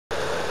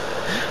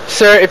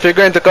Sir, if you're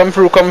going to come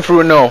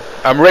through now.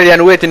 I'm ready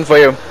and waiting for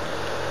you.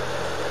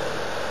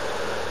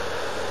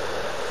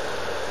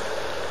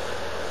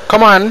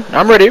 Come on,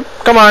 I'm ready.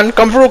 Come on,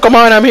 come through. Come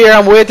on, I'm here.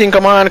 I'm waiting.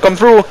 Come on, come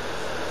through.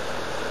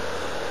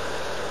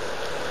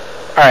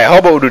 Alright, how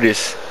about we do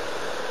this?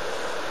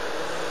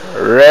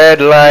 Red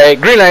light,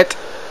 green light.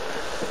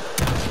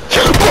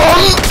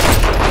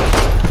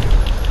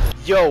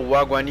 Yo,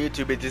 Wagwan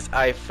YouTube, it is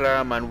I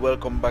Flam and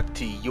welcome back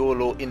to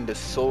YOLO in the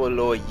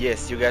Solo.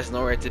 Yes, you guys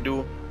know what to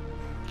do.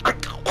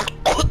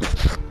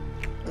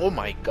 Oh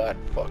my god,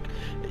 fuck.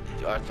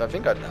 I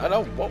think I don't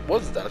know, what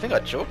was that? I think I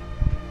choked.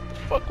 The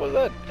fuck was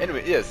that?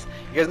 Anyway, yes,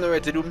 you guys know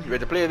what to do. We're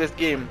to play this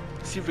game,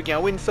 see if we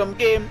can win some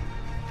game.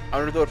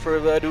 And without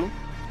further ado,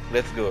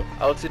 let's go.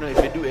 Also,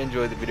 if you do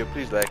enjoy the video,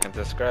 please like and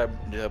subscribe.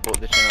 They support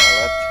the channel a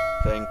lot.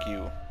 Thank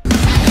you.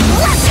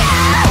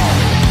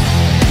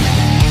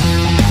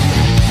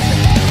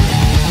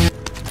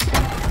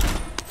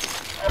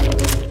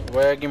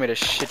 Why give me the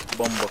shit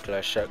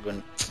bombuckler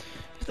shotgun?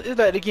 It's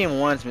like the game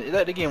wants me. It's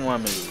like the game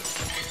wants me to lose.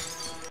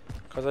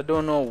 Cause I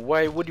don't know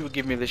why would you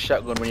give me the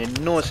shotgun when you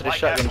know so the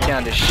shotgun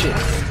can't do shit.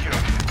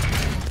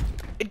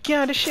 It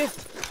can't do shit.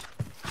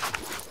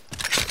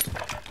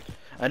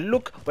 And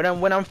look, when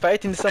I'm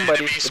fighting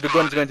somebody, the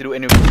gun's going to do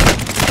anything.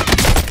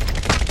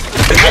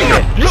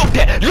 Look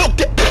there! Look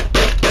there!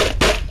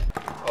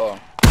 Oh.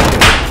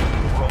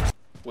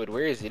 Wait,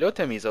 where is he? Don't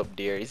tell me he's up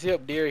there. Is he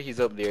up there? He's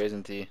up there,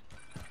 isn't he?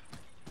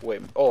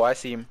 Wait. Oh, I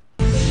see him.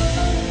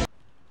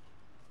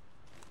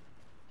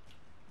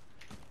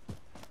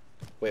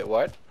 Wait,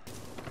 what?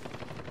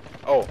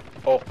 Oh,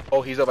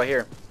 he's over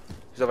here.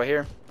 He's over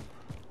here.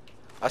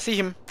 I see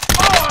him.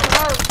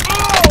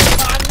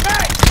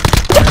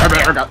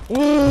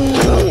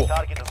 Ooh.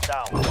 Target is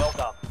down. Well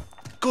done.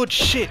 Good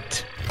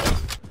shit.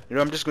 You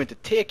know, I'm just going to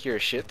take your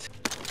shit.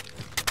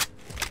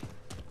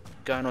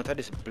 Gone out of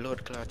this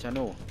blood clot, you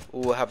know.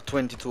 Oh, I have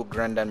 22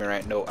 grand on me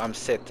right now. I'm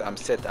set.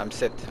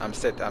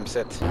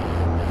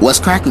 What's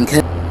cracking,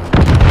 kid?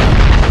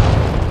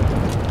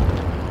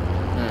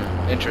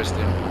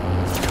 Interesting.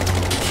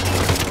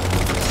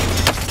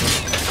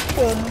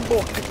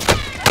 Bombo.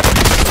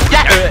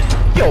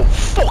 Yeah. Yo,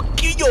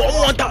 fuck you. Yo, I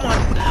want that man.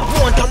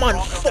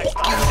 Fuck you.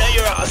 Now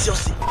your ass, you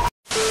see.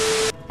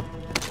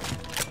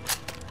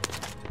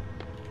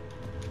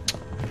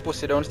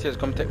 Pussy downstairs,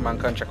 come take man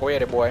contract. Where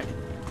the boy?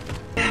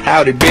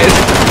 Howdy, bitch.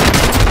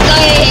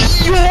 Hey,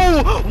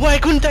 yo! Why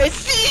couldn't I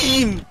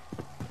see him?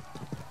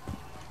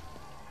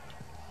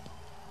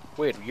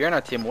 Wait, you're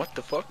not him. What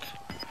the fuck?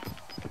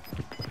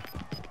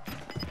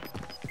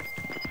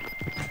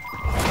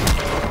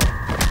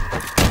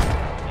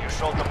 You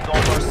showed them no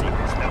mercy.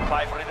 Step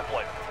 5 for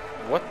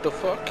redeployment. What the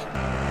fuck?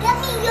 Give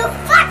me your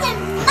fucking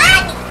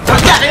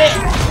money!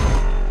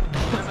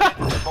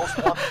 Most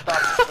wanted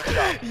targets for the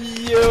job.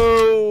 Yo!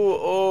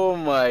 Oh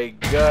my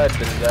god,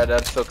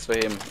 that sucks for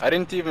him. I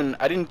didn't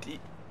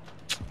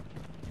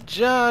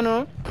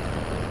Jano.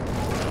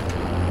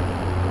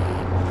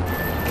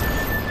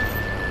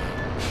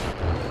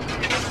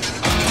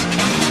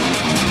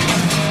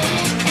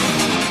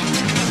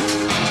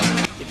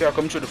 If you are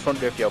coming through the front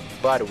door, if you're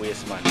bad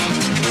waste man.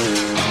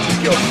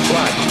 If you're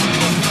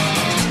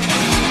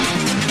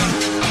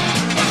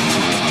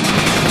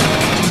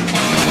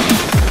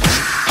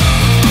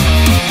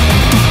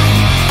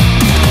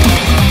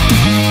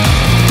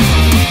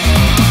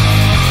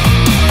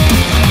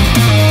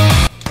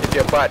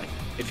bad.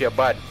 If you're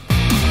bad.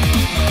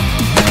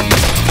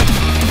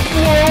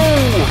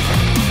 Whoa!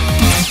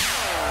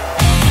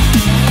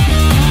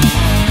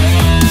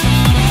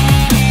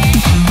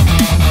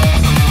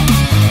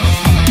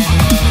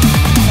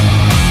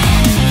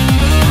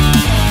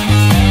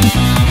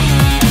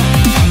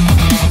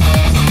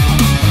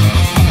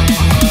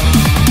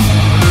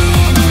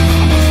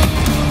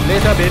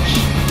 Later, bitch.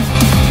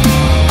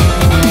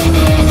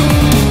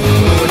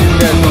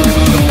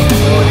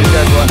 Oh, these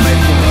guys want my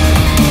penis.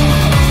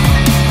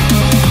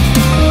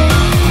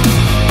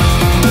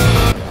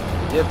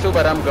 Too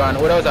bad I'm gone.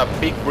 Oh, that was a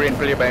big brain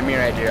play by me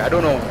right here. I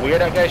don't know where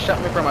that guy shot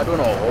me from. I don't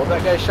know how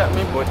that guy shot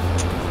me, but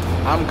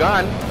I'm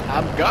gone.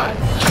 I'm gone.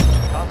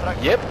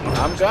 Yep,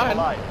 I'm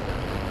gone.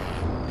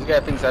 This guy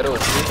thinks I don't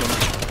see him.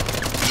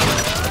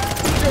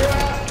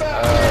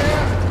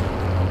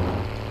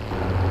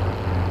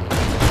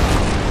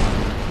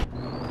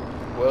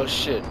 Well,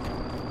 shit.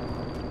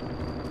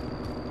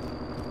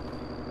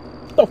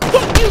 What the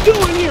fuck you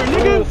doing here,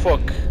 nigga? Oh,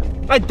 fuck.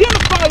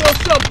 Identify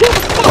yourself. Who the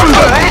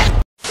fuck?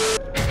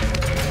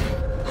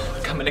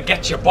 Coming to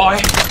get you, boy.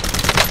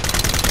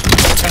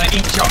 Gonna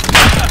eat your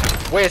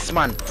Waste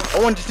man. I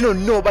want you to know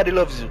nobody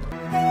loves you.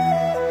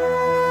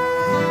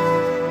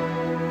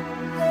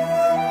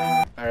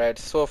 Alright,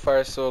 so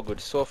far so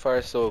good. So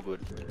far so good.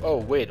 Oh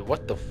wait,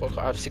 what the fuck?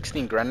 I have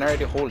 16 grand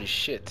already. Holy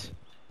shit.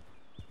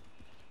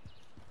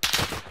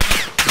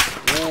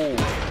 Ooh.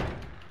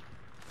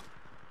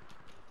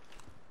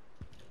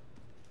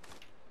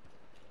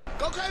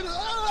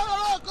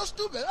 Go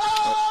stupid!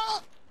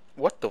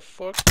 What the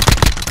fuck?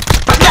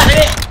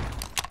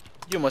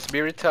 You must be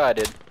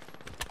retarded.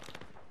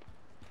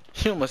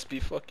 You must be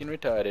fucking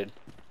retarded.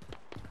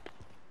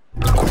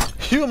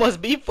 You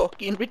must be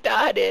fucking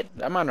retarded.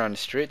 That man ran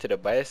straight to the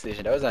buy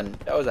station. That was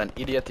an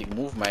idiotic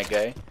move, my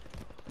guy.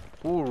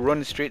 Who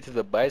run straight to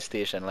the buy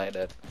station like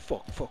that?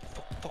 Fuck.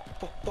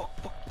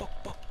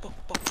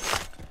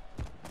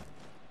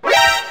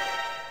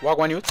 Walk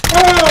one youth.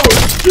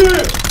 Oh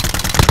shit!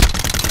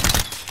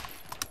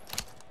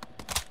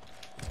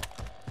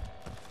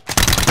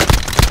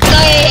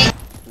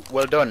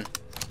 Well done.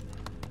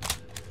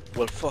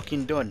 Well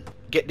fucking done.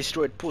 Get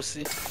destroyed,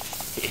 pussy.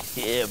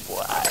 Yeah,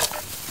 boy. I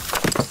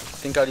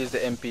think I'll use the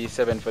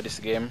MP7 for this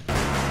game.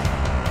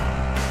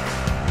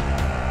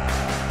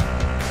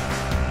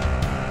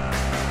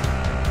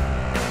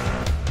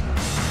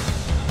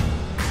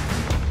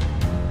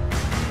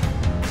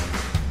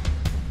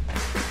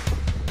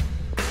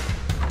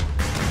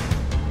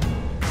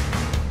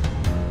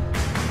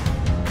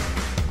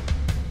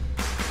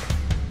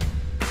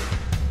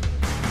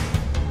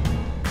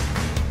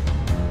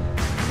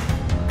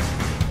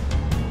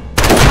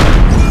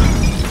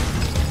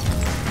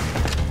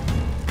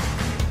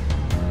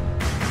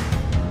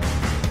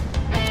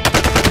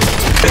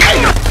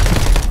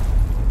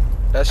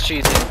 That's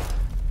cheating.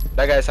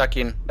 That guy's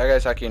hacking.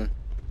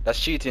 That's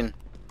cheating.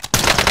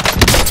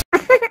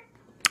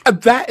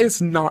 That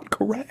is not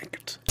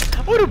correct.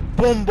 What a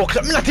bomb box.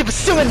 I'm not even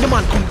seeing the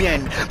man come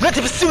behind. I'm not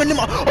even seeing the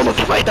man. I'm a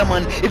fighter,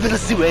 man. Even a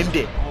see him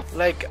there.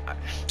 Like,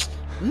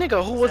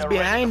 nigga, who was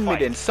behind me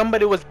then?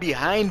 Somebody was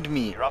behind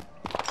me.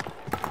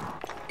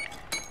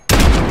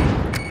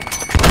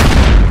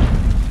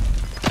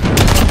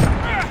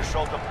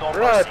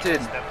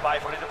 Rotted.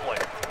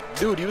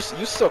 Dude, you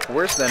suck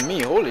worse than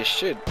me. Holy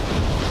shit.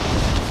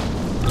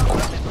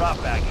 Drop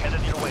back,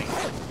 headed your way.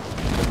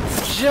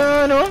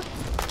 Jano.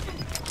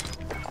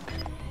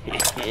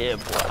 Yeah,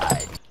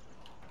 boy.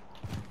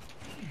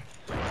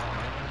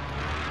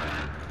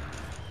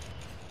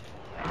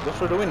 Go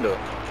through the window.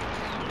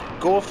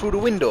 Go through the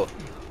window.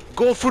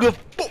 Go through the.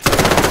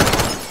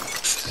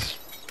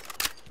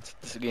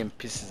 This game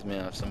pisses me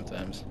off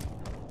sometimes.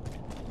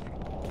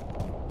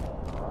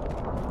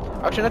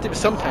 Actually, not even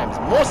sometimes.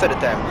 Most of the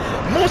time.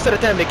 Most of the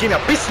time, the game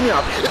piss me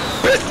off.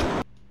 Piss.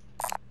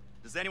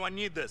 Does anyone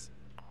need this?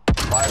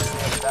 Buy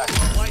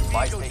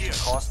station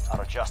costs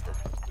are adjusted.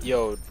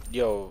 Yo,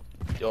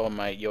 oh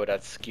my,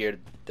 that scared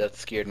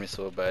me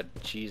so bad.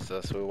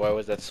 Jesus, why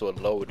was that so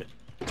loud?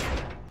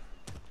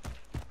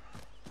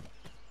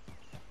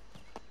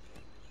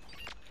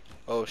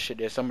 Oh shit,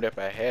 there's somebody up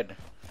ahead.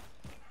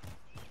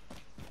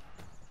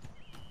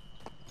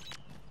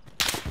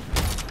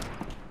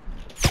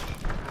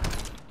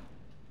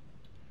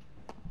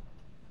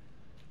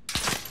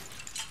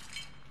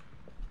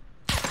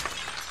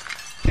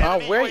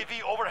 Enemy Where?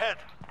 UAV overhead.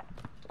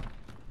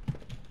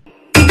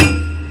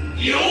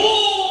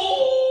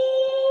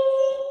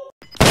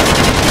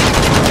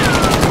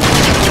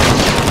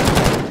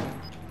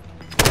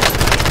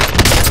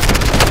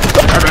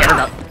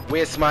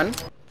 Waste man.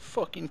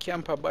 Fucking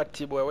camper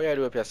batty boy, what you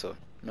do up here so?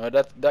 No,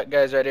 that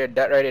guy's right there,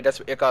 that right there, that's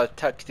what you call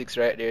tactics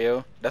right there,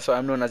 yo. That's why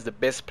I'm known as the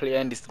best player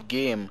in this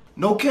game.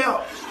 No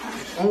cap.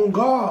 On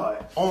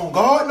God. On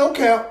God, no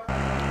cap.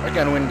 I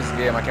can win this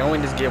game. I can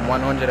win this game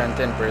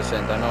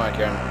 110%. I know I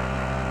can.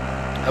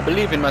 I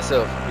believe in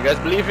myself. You guys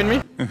believe in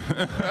me?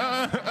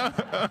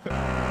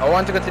 I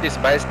want to go to this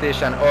buy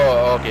station.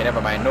 Oh, okay,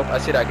 never mind. Nope, I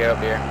see that guy up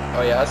there.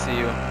 Oh yeah, I see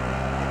you.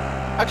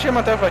 Actually,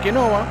 matter of fact, you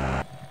know what?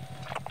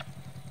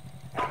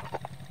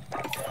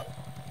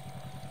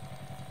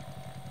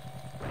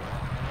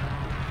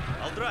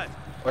 I'll drive.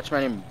 Watch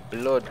my name,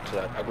 blood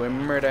clot. I'm going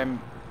to murder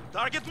him.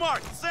 Target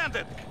marked. Send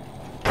it.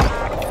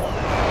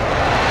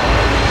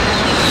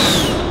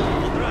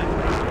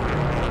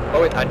 Oh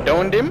wait, I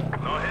downed him?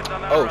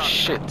 Oh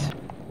shit.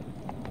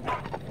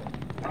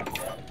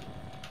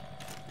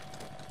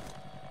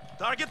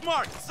 Target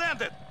marked.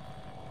 Send it.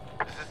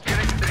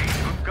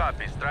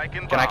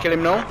 Can I kill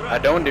him now? I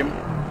downed him.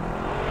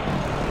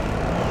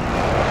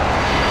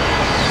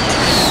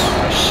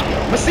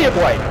 I see you,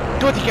 boy.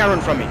 Do what you can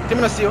run from me. Tell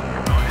me not see you.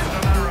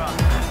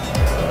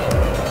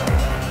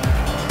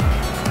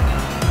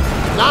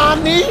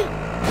 Nani?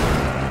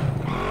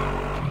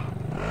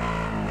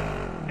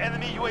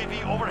 Enemy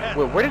UAV overhead.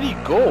 Wait, where did he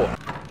go?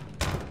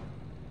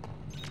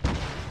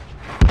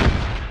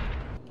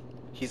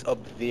 He's up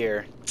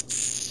there.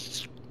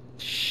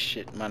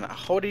 Shit, man.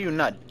 How do you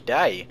not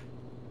die?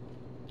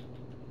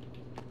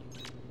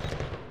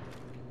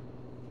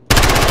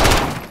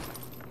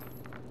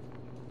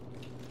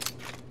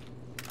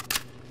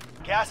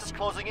 Gas is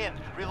closing in.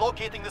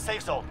 Relocating the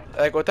safe zone.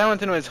 Like, what I want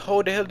to know is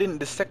how the hell didn't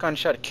the second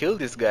shot kill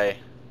this guy?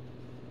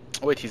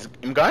 Wait, he's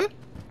gone?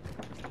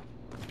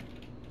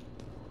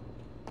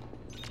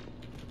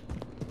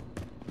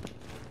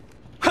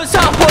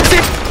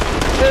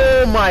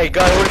 Oh my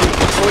god,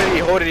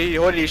 how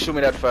did he shoot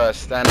me that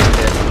fast? Stand on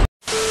there.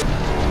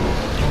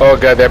 Oh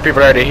god, there are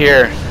people already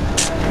here.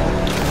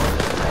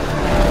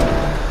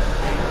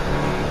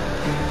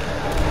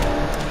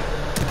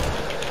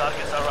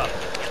 Targets are up.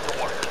 Get to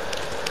work.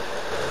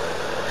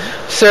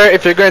 sir,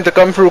 if you're going to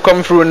come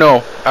through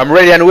now. I'm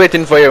ready and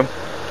waiting for you.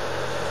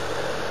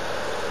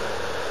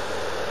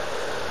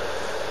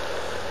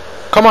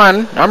 Come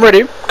on, I'm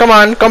ready. Come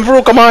on, come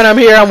through. Come on, I'm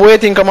here. I'm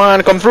waiting. Come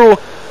on, come through.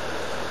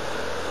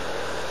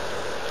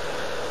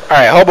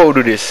 Alright, how about we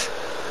do this?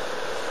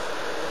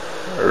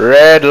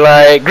 Red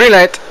light, green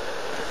light.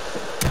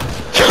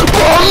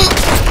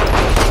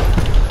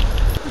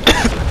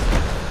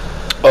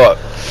 Oh,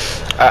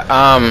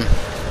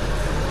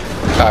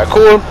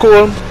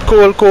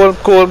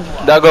 cool.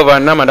 That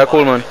govern, nah man, that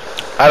cool man.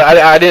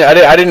 I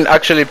didn't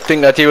actually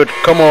think that he would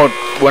come out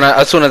when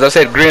as soon as I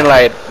said green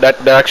light.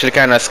 That actually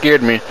kind of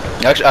scared me.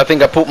 Actually, I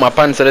think I pooped my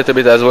pants a little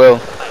bit as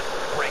well.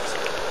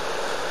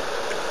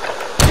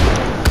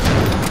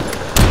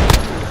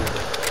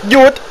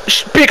 Dude,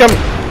 pick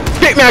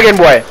me again,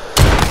 boy.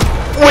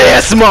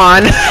 Where's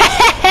man?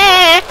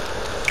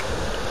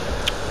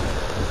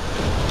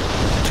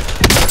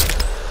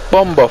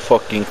 Bomber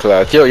fucking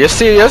clout. Yo, you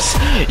serious?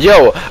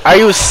 Yo, are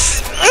you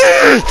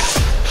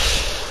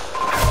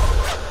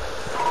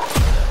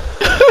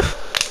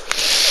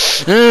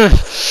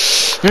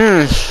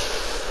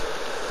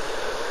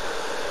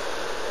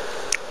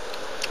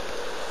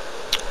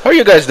How are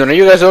you guys doing? Are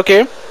you guys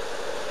okay?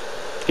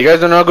 You guys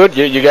doing all good?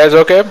 You guys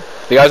okay?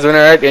 You guys doing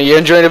alright? You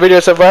enjoying the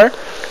video so far?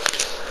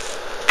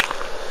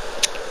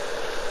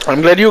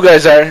 I'm glad you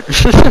guys are.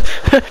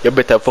 You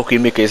better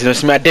fucking make it. You know,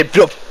 smell dead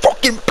blood.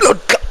 Fucking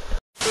blood.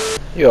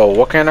 Yo,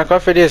 what kind of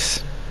coffee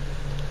this?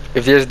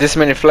 If there's this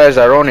many flies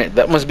around it,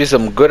 that must be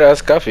some good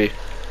ass coffee.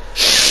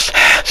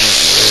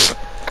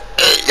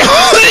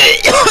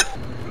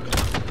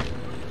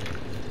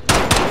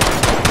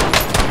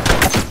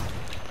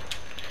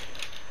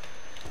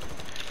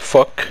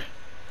 Fuck.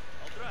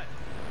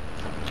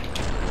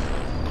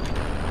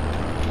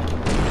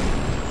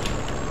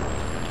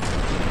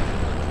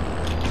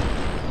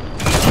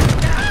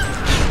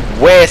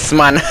 West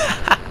man.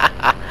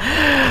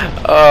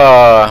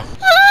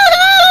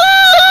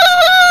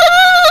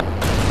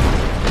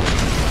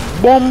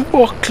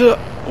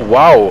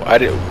 Wow, I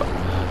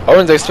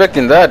wasn't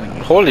expecting that.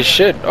 Holy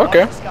shit.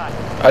 Okay,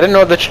 I didn't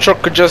know that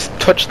truck could just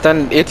touch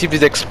and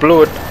ATVs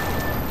explode.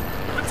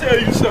 Let me tell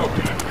you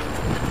something.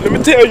 Let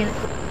me tell you.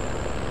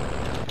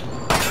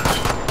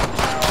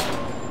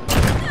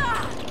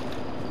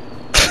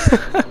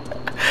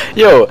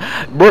 Yo,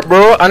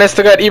 bro, honest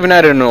to God, even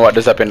I don't know what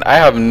just happened. I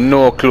have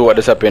no clue what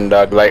just happened,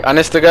 dog. Like,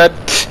 honest to God,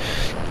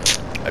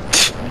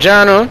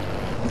 Jano,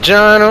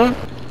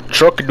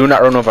 truck, do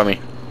not run over me.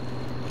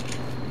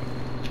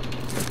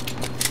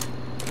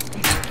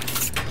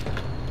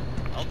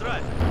 I'll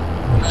drive.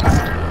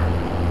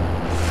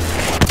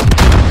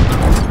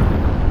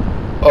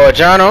 Oh,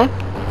 Jano.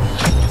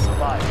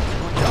 Survive.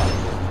 Good job.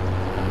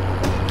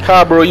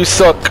 Ha, bro, you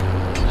suck.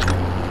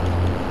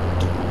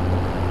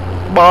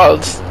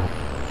 Balls.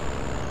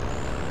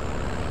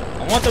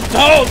 I want them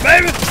toes,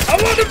 baby! I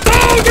want them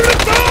toes! Give me the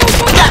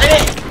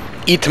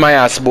toes! Eat my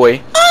ass,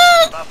 boy.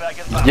 Not back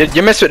in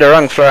You mess with the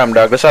wrong farm,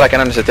 dog. That's all I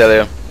can honestly tell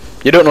you.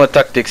 You don't know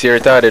tactics, you're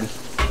retarded.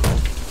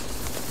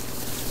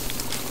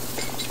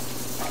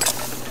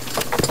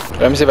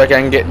 Let me see if I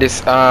can get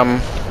this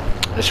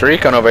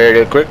recon over here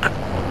real quick.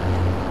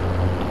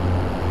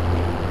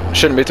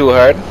 Shouldn't be too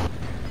hard.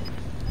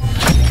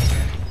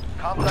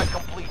 Contract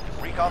complete.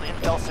 Recon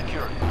intel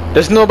secured.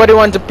 Does nobody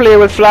want to play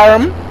with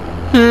Flarum?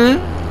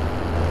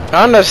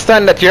 I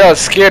understand that you're all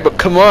scared, but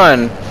come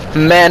on,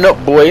 man up,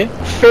 boy.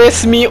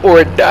 Face me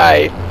or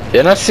die.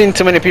 You're not seeing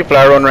too many people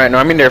around right now.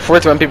 I mean, there are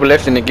 41 people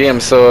left in the game,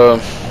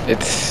 so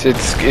it's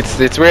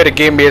where the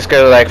game basically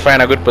like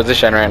find a good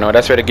position right now.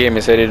 That's where the game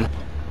is headed.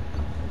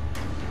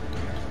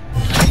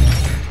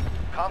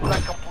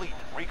 Contract complete.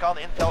 Recon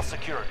intel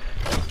secured.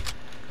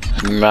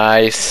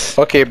 Nice.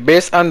 Okay,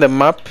 based on the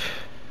map,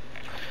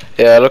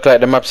 yeah, look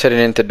like the map's heading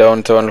into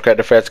downtown. Look like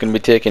the fight's gonna be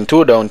taken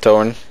to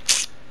downtown.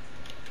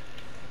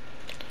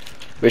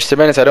 Which, to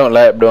be honest, I don't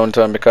like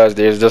downtown because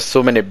there's just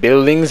so many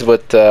buildings.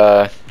 But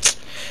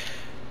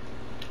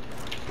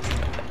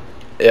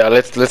yeah,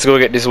 let's go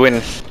get this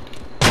win.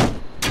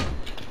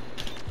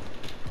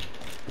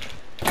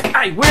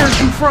 Hey, where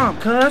are you from,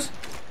 cuz?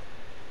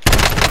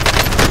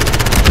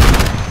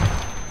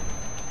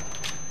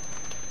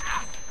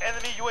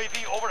 Enemy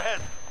UAV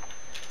overhead.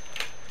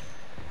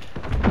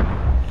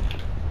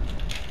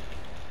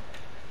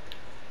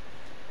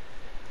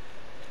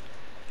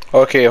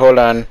 Okay, hold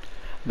on.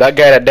 That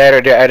guy that died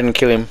right there, I didn't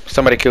kill him.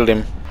 Somebody killed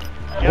him.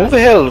 Who the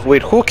hell?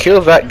 Wait, who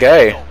killed that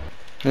guy?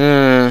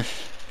 I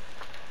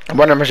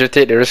wonder if I should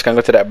take the risk and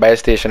go to that buy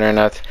station or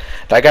not.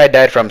 That guy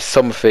died from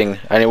something,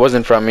 and it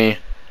wasn't from me.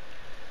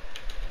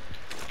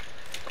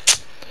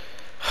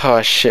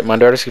 Oh shit, man.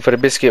 Do I risk it for the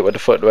biscuit? What the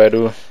fuck do I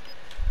do?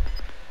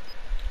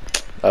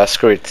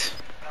 Screw it.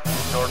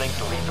 Returning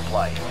to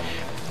resupply.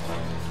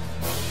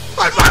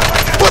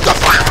 What the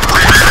fuck?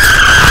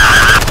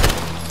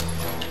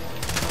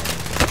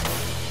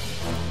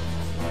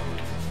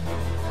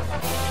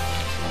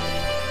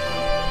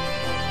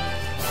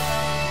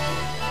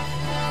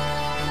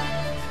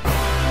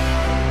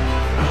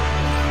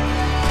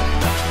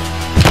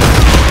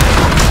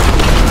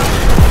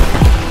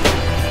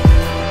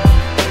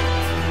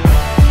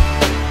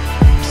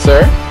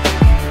 sir.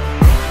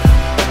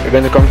 You're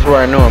going to come through,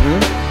 I know,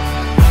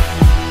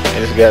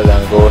 This guy's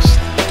on ghost.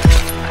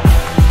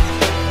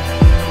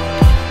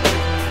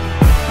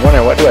 I'm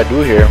wondering, what do I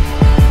do here?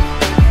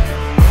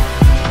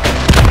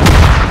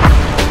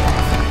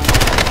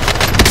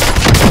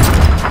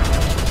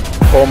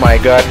 Oh my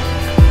god.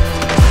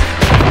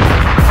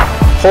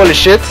 Holy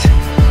shit.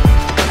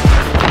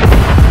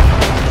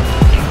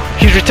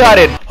 He's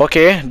retarded.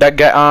 Okay, that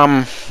guy,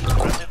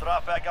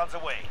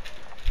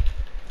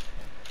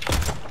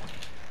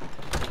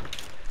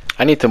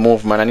 I need to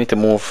move, man. I need to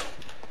move.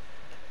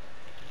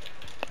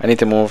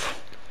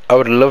 I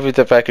would love it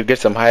if I could get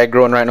some high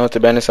ground right now. To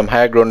be honest, some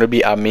high ground would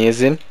be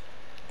amazing.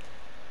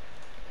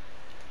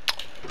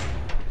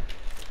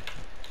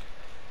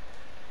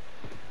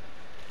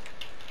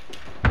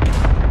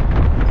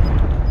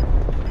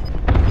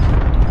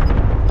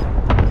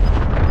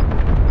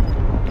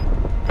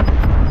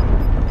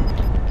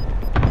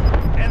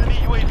 Enemy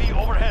UAV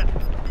overhead.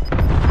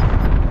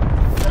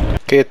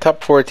 Okay,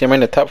 top 40. I'm in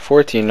the top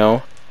 40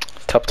 now.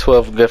 Top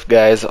 12 left,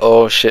 guys.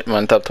 Oh shit,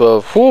 man. Top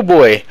 12. Oh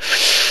boy.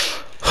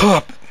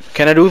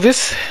 Can I do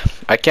this?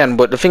 I can,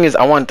 but the thing is,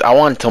 I want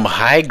some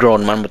high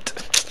ground, man.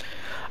 But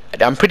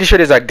I'm pretty sure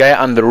there's a guy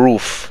on the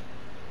roof.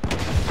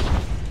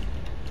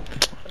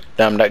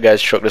 Damn, that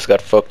guy's truck just got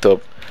fucked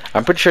up.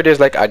 I'm pretty sure there's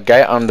like a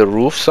guy on the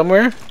roof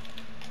somewhere.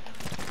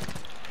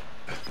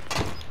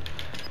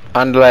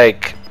 And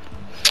like,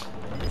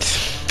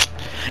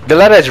 the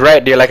ladder is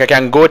right there. Like, I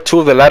can go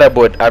to the ladder,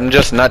 but I'm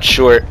just not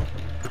sure.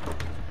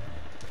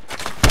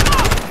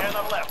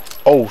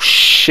 Oh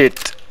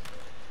shit.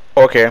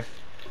 Okay.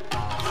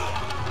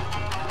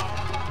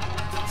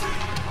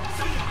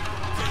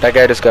 That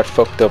guy just got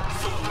fucked up.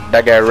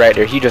 That guy right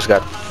there, he just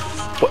got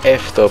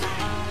effed up.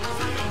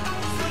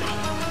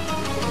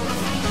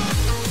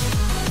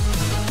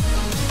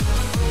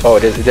 Oh,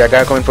 is there a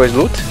guy coming for his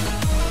loot?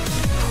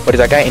 Oh, there's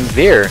a guy in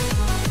there.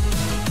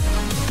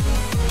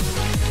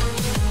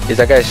 There's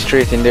a guy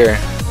straight in there.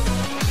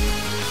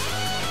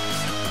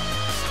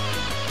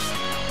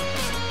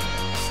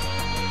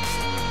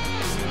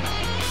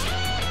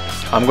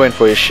 I'm going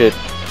for his shit.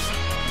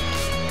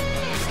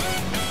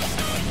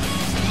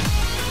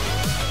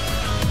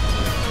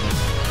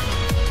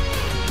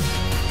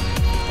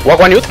 Walk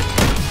one, youth.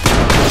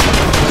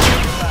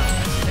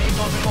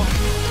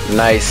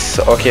 Nice.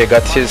 Okay,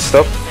 got his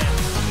stuff.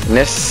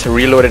 Ness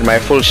reloaded my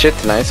full shit.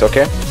 Nice.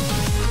 Okay.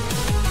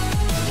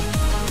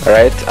 All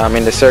right. I'm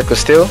in the circle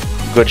still.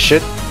 Good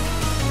shit.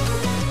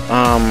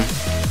 All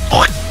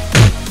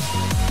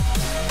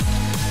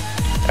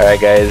right,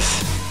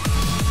 guys.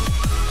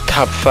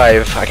 Top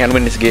 5. I can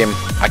win this game.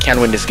 I can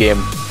win this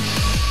game.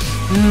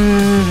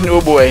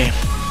 Oh boy.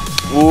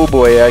 Oh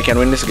boy, I can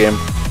win this game.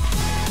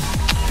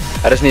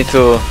 I just need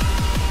to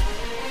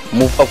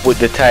move up with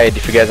the tide,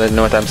 if you guys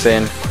know what I'm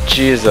saying.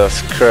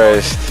 Jesus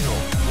Christ.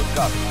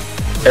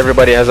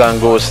 Everybody has on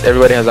ghost.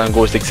 Everybody has on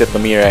ghost except for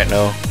me right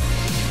now.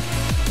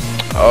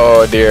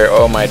 Oh dear.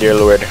 Oh my dear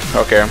lord.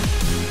 Okay.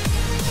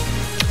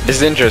 This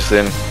is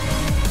interesting.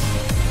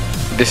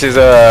 This is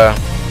a...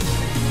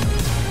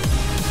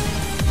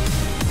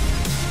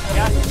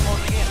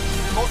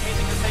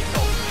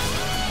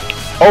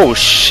 Oh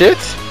shit!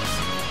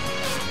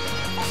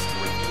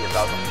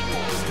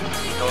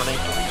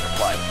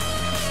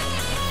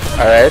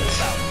 Alright.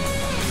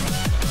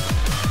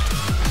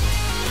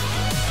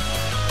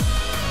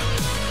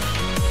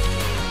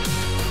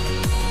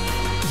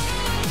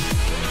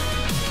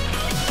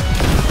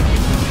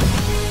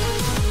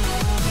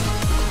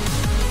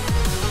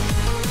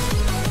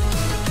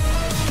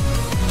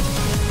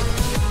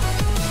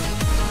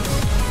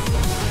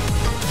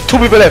 Two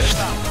people left.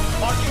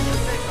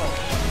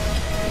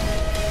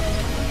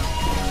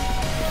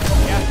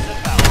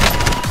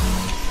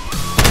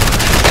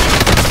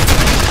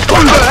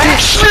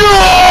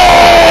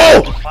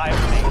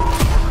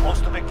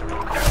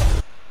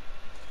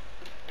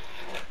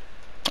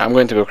 I'm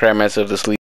going to go cry myself to sleep.